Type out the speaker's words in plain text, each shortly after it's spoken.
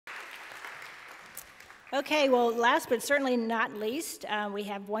Okay, well, last but certainly not least, we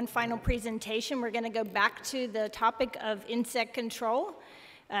have one final presentation. We're going to go back to the topic of insect control.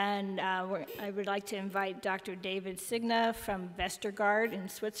 And I would like to invite Dr. David Signa from Vestergaard in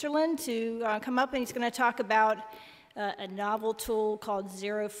Switzerland to come up, and he's going to talk about a novel tool called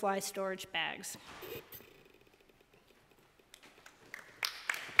zero fly storage bags.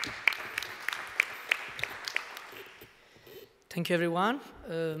 Thank you, everyone.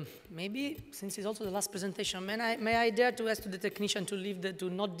 Maybe, since it's also the last presentation, may I dare to ask the technician to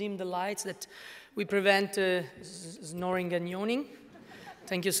not dim the lights, that we prevent snoring and yawning?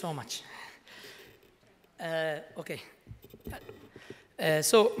 Thank you so much. Okay.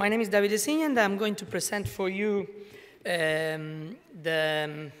 So my name is Davide, and I'm going to present for you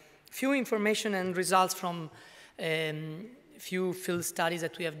the few information and results from few field studies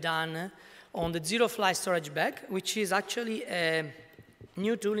that we have done on the zero fly storage bag, which is actually a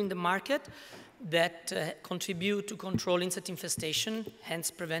new tool in the market that contribute to control insect infestation,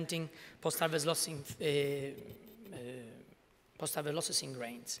 hence preventing post-harvest losses in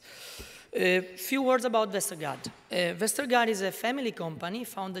grains. A few words about Vestergaard. Vestergaard is a family company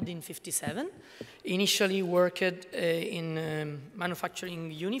founded in '57. Initially worked in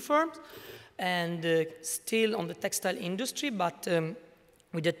manufacturing uniforms and still on the textile industry, but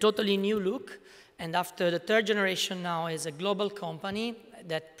with a totally new look. And after the third generation now is a global company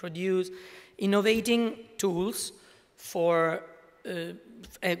that produce innovating tools for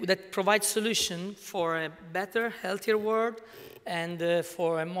that provide solution for a better, healthier world and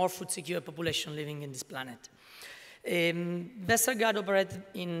for a more food secure population living in this planet. Vestergaard operates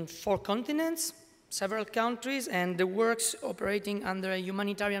in 4 continents, several countries, and the works operating under a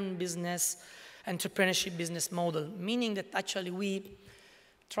humanitarian business, entrepreneurship business model, meaning that actually we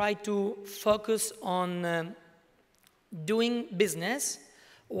try to focus on doing business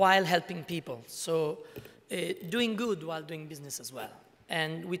while helping people. So doing good while doing business as well.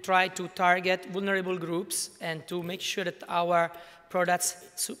 And we try to target vulnerable groups and to make sure that our products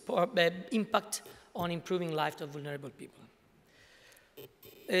support, impact on improving life of vulnerable people.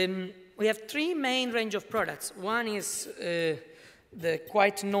 We have 3 main range of products. One is the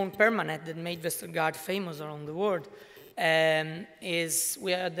quite known permanet that made Vestergaard famous around the world.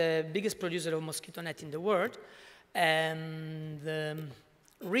 We are the biggest producer of mosquito net in the world. And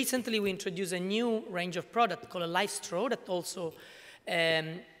recently we introduced a new range of product called a live straw that also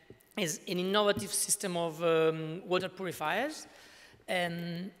is an innovative system of water purifiers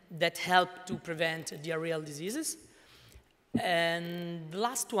that help to prevent diarrheal diseases. And the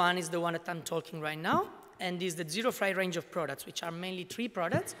last one is the one that I'm talking right now, and is the zero fly range of products, which are mainly 3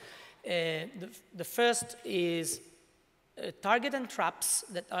 products. The first is target and traps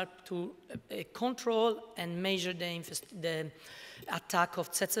that are to control and measure the attack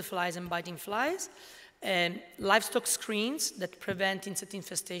of tsetse flies and biting flies, and livestock screens that prevent insect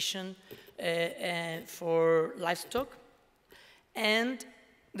infestation for livestock, and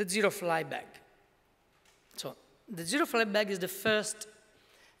the zero fly bag. So the zero fly bag is the first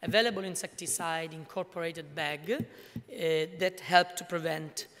available insecticide incorporated bag that help to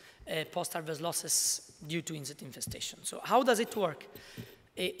prevent post-harvest losses due to insect infestation. So how does it work?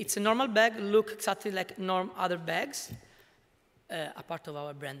 It's a normal bag, look exactly like other bags, a part of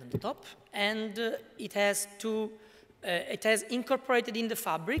our brand on the top, and it has incorporated in the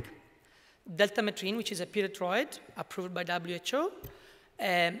fabric deltametrin, which is a pyrethroid approved by WHO,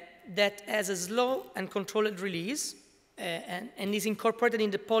 that has a slow and controlled release and is incorporated in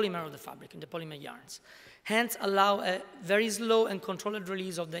the polymer of the fabric, in the polymer yarns. Hence allow a very slow and controlled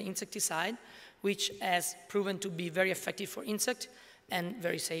release of the insecticide, which has proven to be very effective for insect and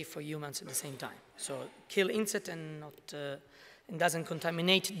very safe for humans at the same time. So kill insect and doesn't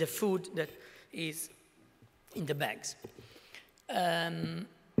contaminate the food that is in the bags.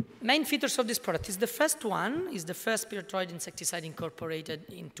 Main features of this product is the first one, is the first pyrethroid insecticide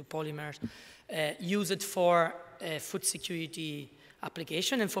incorporated into polymers used for food security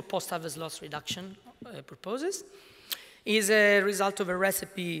application and for post-harvest loss reduction purposes. Is a result of a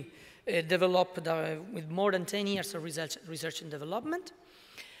recipe developed with more than 10 years of research and development.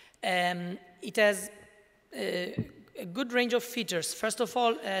 It has a good range of features. First of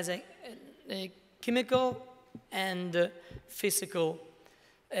all, as a chemical and physical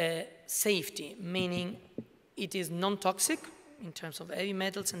safety, meaning it is non-toxic in terms of heavy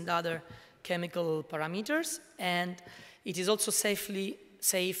metals and other chemical parameters, and it is also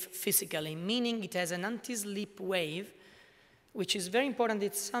safe physically, meaning it has an anti-slip wave, which is very important.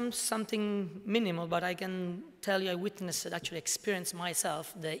 It's something minimal, but I can tell you I witnessed it, actually experienced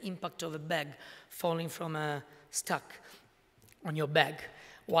myself, the impact of a bag falling from a stack on your bag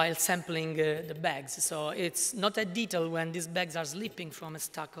while sampling the bags. So it's not a detail when these bags are sleeping from a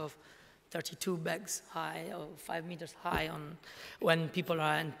stack of 32 bags high or 5 meters high when people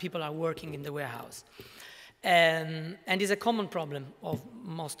are working in the warehouse. And it's a common problem of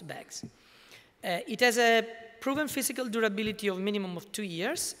most bags. It has a proven physical durability of minimum of 2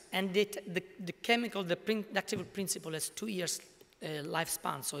 years, and the active principle has 2 years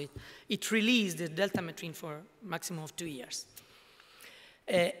lifespan, so it released the delta metrine for a maximum of 2 years.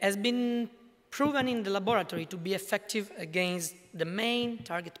 Has been proven in the laboratory to be effective against the main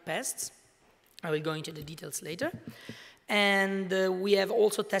target pests. I will go into the details later. And we have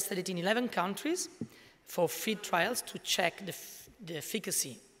also tested it in 11 countries for feed trials to check the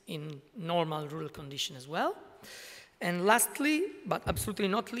efficacy in normal rural conditions as well. And lastly, but absolutely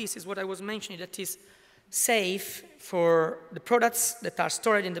not least, is what I was mentioning, that is safe for the products that are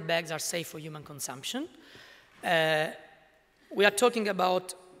stored in the bags are safe for human consumption. We are talking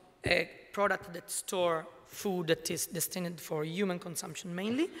about a product that store food that is destined for human consumption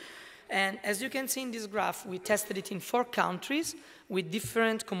mainly. And as you can see in this graph, we tested it in 4 countries with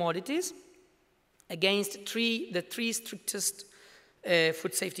different commodities against the three strictest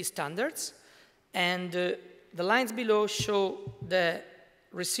food safety standards. And the lines below show the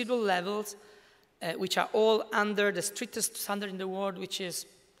residual levels, which are all under the strictest standard in the world, which is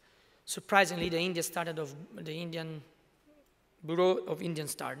surprisingly the Indian standard of the Indian Bureau of Indian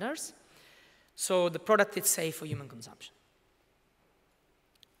Standards. So the product is safe for human consumption.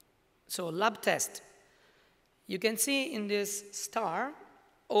 So lab test. You can see in this star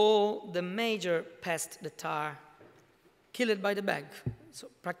all the major pests that are killed by the bag. So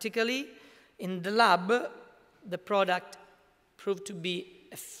practically in the lab, the product proved to be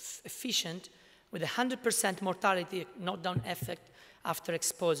efficient with 100% mortality knockdown effect after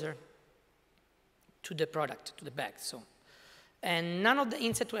exposure to the product, to the bag. So, and none of the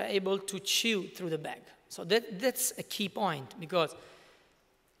insects were able to chew through the bag. So that's a key point, because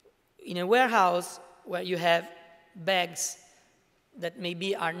in a warehouse where you have bags that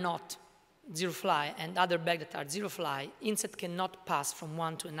maybe are not zero fly and other bags that are zero fly, insects cannot pass from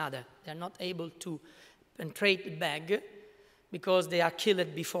one to another. They're not able to penetrate the bag because they are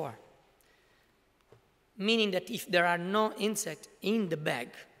killed before. Meaning that if there are no insects in the bag,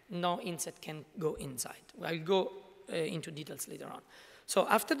 no insect can go inside. I'll go into details later on. So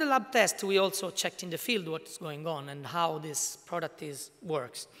after the lab test, we also checked in the field what's going on and how this product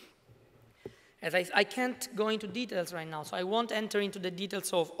works. As I can't go into details right now, so I won't enter into the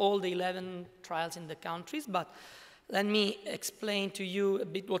details of all the 11 trials in the countries, but let me explain to you a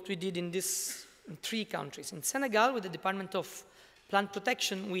bit what we did in 3 countries. In Senegal, with the Department of Plant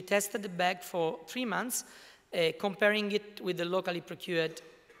Protection, we tested the bag for 3 months, comparing it with the locally procured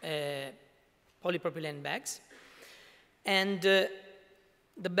polypropylene bags. And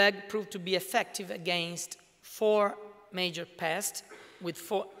the bag proved to be effective against 4 major pests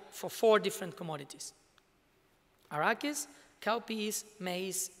for 4 different commodities: arachis, cowpeas,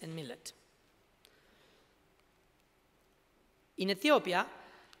 maize, and millet. In Ethiopia,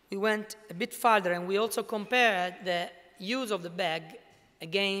 we went a bit farther and we also compared the use of the bag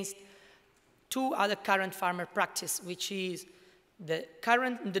against 2 other current farmer practice, which is the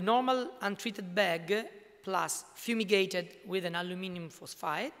normal untreated bag plus fumigated with an aluminum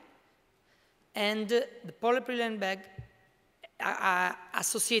phosphide, and the polypropylene bag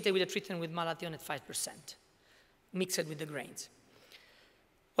associated with the treatment with malathion at 5%, mixed with the grains.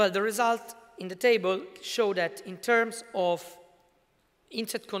 Well, the result in the table show that in terms of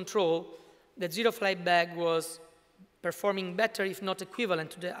insect control, the zero fly bag was performing better, if not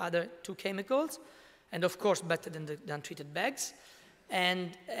equivalent, to the other 2 chemicals, and of course better than the untreated bags.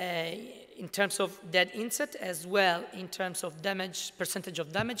 And in terms of dead insect, as well in terms of percentage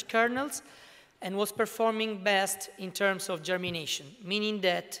of damaged kernels, and was performing best in terms of germination, meaning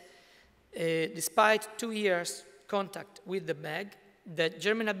that despite 2 years contact with the bag, the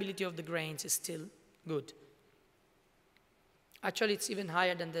germinability of the grains is still good. Actually, it's even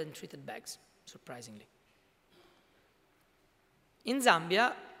higher than the untreated bags, surprisingly. In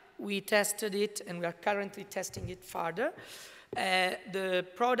Zambia, we tested it, and we are currently testing it further. The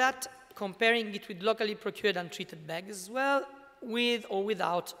product, comparing it with locally procured untreated bags as well, with or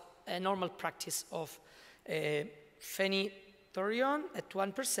without a normal practice of phenytoreon at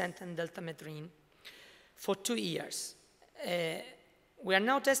 1% and delta metrine for 2 years. We are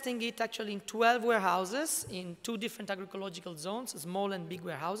now testing it actually in 12 warehouses in 2 different agroecological zones, small and big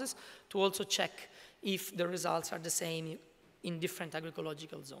warehouses, to also check if the results are the same in different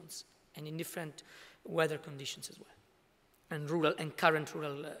agroecological zones and in different weather conditions as well, and current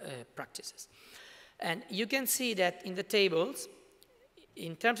rural practices. And you can see that in the tables,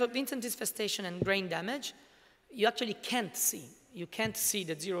 in terms of insect infestation and grain damage, you actually can't see. You can't see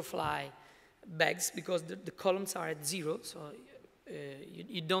the zero fly bags because the columns are at 0, so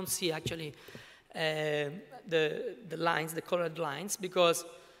you don't see actually the lines, the colored lines, because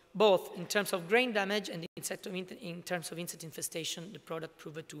both in terms of grain damage and in terms of insect infestation, the product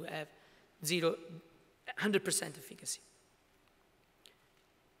proved to have 100% efficacy.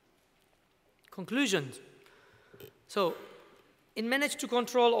 Conclusions. So it managed to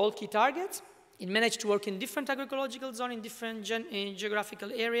control all key targets. It managed to work in different agroecological zones, in different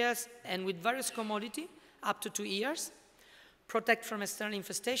geographical areas, and with various commodity, up to 2 years, protect from external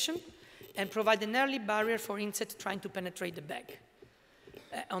infestation, and provide an early barrier for insects trying to penetrate the bag.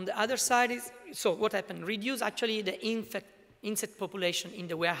 On the other side is, so what happened? Reduce actually the insect population in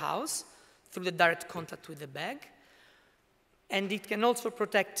the warehouse through the direct contact with the bag. And it can also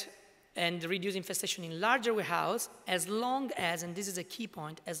protect and reduce infestation in larger warehouse as long as, and this is a key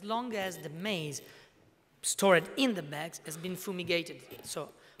point, as long as the maize stored in the bags has been fumigated. So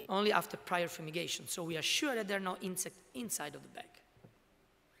only after prior fumigation. So we are sure that there are no insects inside of the bag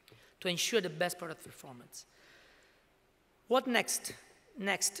to ensure the best product performance. What next?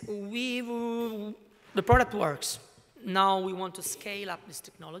 Next, the product works. Now we want to scale up this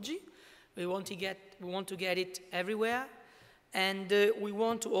technology. We want to get it everywhere. And we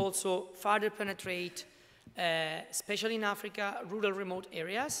want to also further penetrate, especially in Africa, rural remote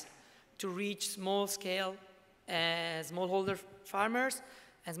areas, to reach small-scale smallholder farmers,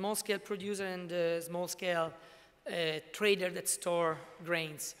 and small-scale producer and small-scale trader that store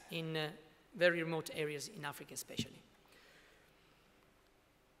grains in very remote areas in Africa especially.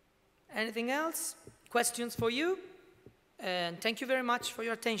 Anything else? Questions for you? And thank you very much for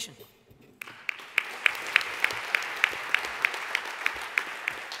your attention.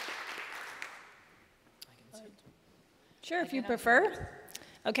 Sure, if you prefer.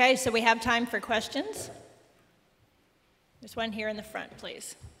 Okay, so we have time for questions. There's one here in the front,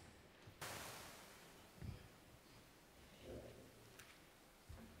 please.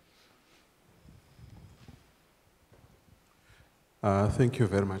 Thank you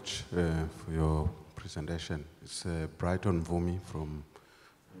very much for your presentation. It's Brighton Vumi from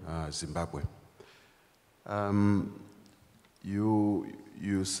Zimbabwe.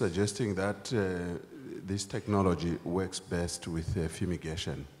 You're suggesting that this technology works best with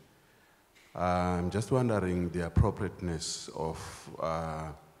fumigation. I'm just wondering the appropriateness of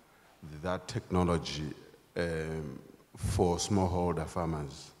that technology for smallholder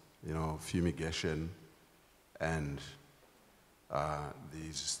farmers, you know, fumigation and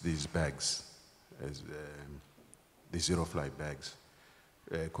these bags, the zero fly bags,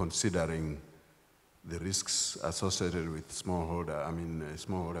 considering the risks associated with smallholder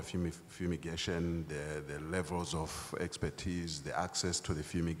fumigation, the levels of expertise, the access to the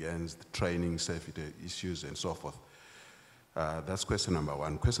fumigants, the training, safety issues, and so forth. That's question number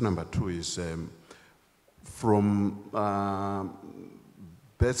one. Question number two is, from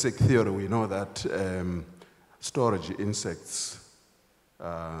basic theory, we know that storage insects,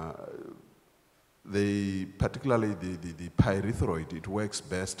 particularly the pyrethroid, it works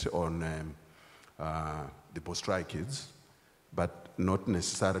best on the bostrychids, but not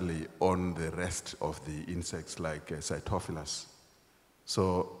necessarily on the rest of the insects like Cytophilus.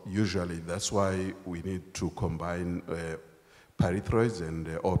 So usually that's why we need to combine pyrethroids and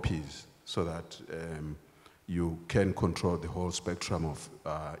OPs so that you can control the whole spectrum of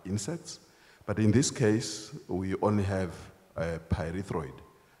insects. But in this case, we only have a pyrethroid.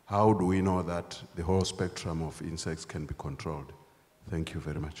 How do we know that the whole spectrum of insects can be controlled? Thank you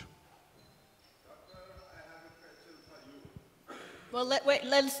very much. Well,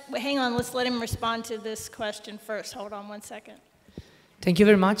 hang on, let's let him respond to this question first. Hold on one second. Thank you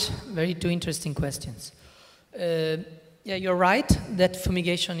very much. Two interesting questions. Yeah, you're right that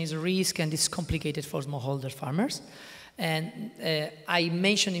fumigation is a risk and is complicated for smallholder farmers. And I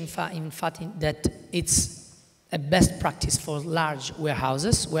mentioned in fact that it's a best practice for large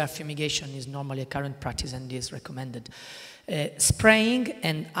warehouses where fumigation is normally a current practice and is recommended. Spraying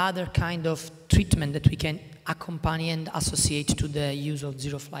and other kind of treatment that we can accompany and associate to the use of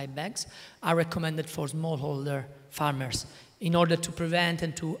zero fly bags are recommended for smallholder farmers in order to prevent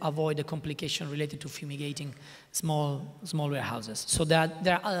and to avoid the complication related to fumigating small warehouses. So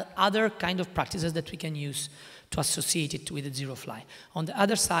there are other kind of practices that we can use to associate it with the zero fly. On the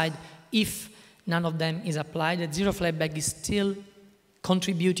other side, if none of them is applied, the zero fly bag is still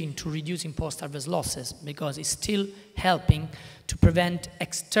contributing to reducing post-harvest losses because it's still helping to prevent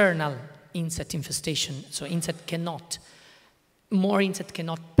external insect infestation. So more insects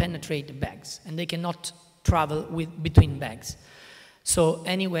cannot penetrate the bags and they cannot travel between bags. So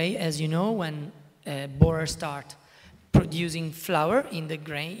anyway, as you know, when borers start producing flour in the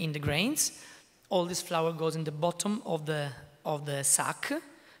grains, all this flour goes in the bottom of the sack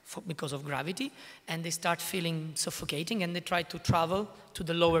because of gravity, and they start feeling suffocating, and they try to travel to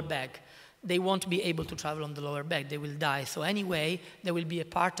the lower bag. They won't be able to travel on the lower bag, they will die. So anyway, there will be a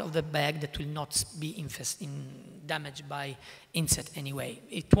part of the bag that will not be damaged by insect anyway.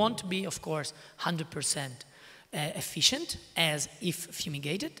 It won't be, of course, 100% efficient as if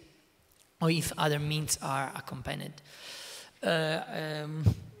fumigated or if other means are accompanied.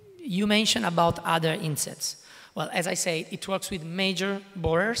 You mentioned about other insects. Well, as I say, it works with major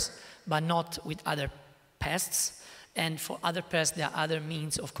borers, but not with other pests. And for other pests, there are other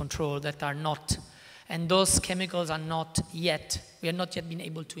means of control that are not, and those chemicals are not yet, we have not yet been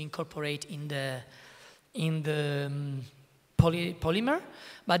able to incorporate in the polymer,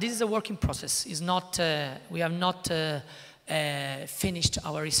 but this is a working process. It's not, we have not finished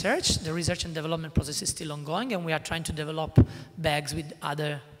our research. The research and development process is still ongoing, and we are trying to develop bags with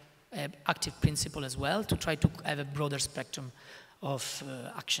other active principle as well to try to have a broader spectrum of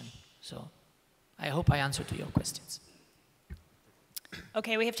action. So I hope I answered to your questions.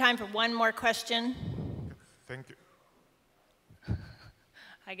 Okay, we have time for one more question. Thank you.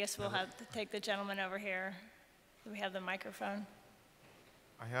 I guess we'll have to take the gentleman over here. Do we have the microphone?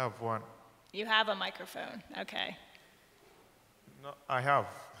 I have one. You have a microphone, okay. No, I have.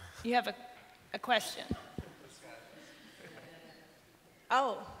 You have a question.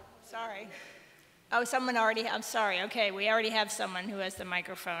 Oh, sorry. Oh, someone already, I'm sorry. Okay, we already have someone who has the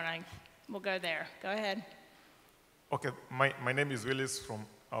microphone. We'll go there. Go ahead. Okay, my name is Willis from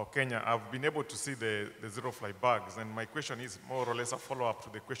Kenya. I've been able to see the zero-fly bugs, and my question is more or less a follow-up to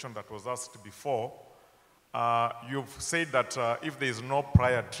the question that was asked before. You've said that if there is no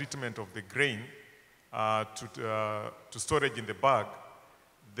prior treatment of the grain to storage in the bag,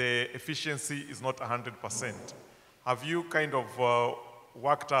 the efficiency is not 100%. Have you kind of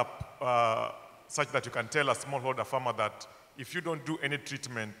worked up such that you can tell a smallholder farmer that if you don't do any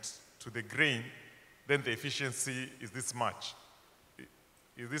treatment to the grain, then the efficiency is this much?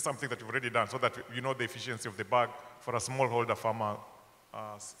 Is this something that you've already done so that you know the efficiency of the bag for a smallholder farmer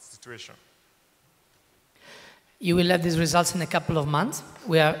situation? You will have these results in a couple of months.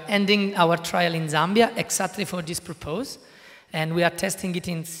 We are ending our trial in Zambia exactly for this purpose, and we are testing it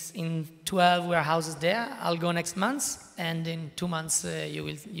in 12 warehouses there. I'll go next month, and in 2 months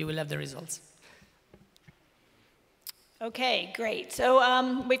you will have the results. Okay, great. So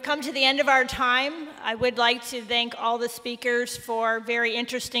we've come to the end of our time. I would like to thank all the speakers for very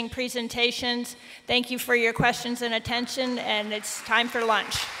interesting presentations. Thank you for your questions and attention, and it's time for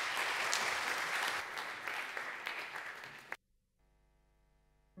lunch.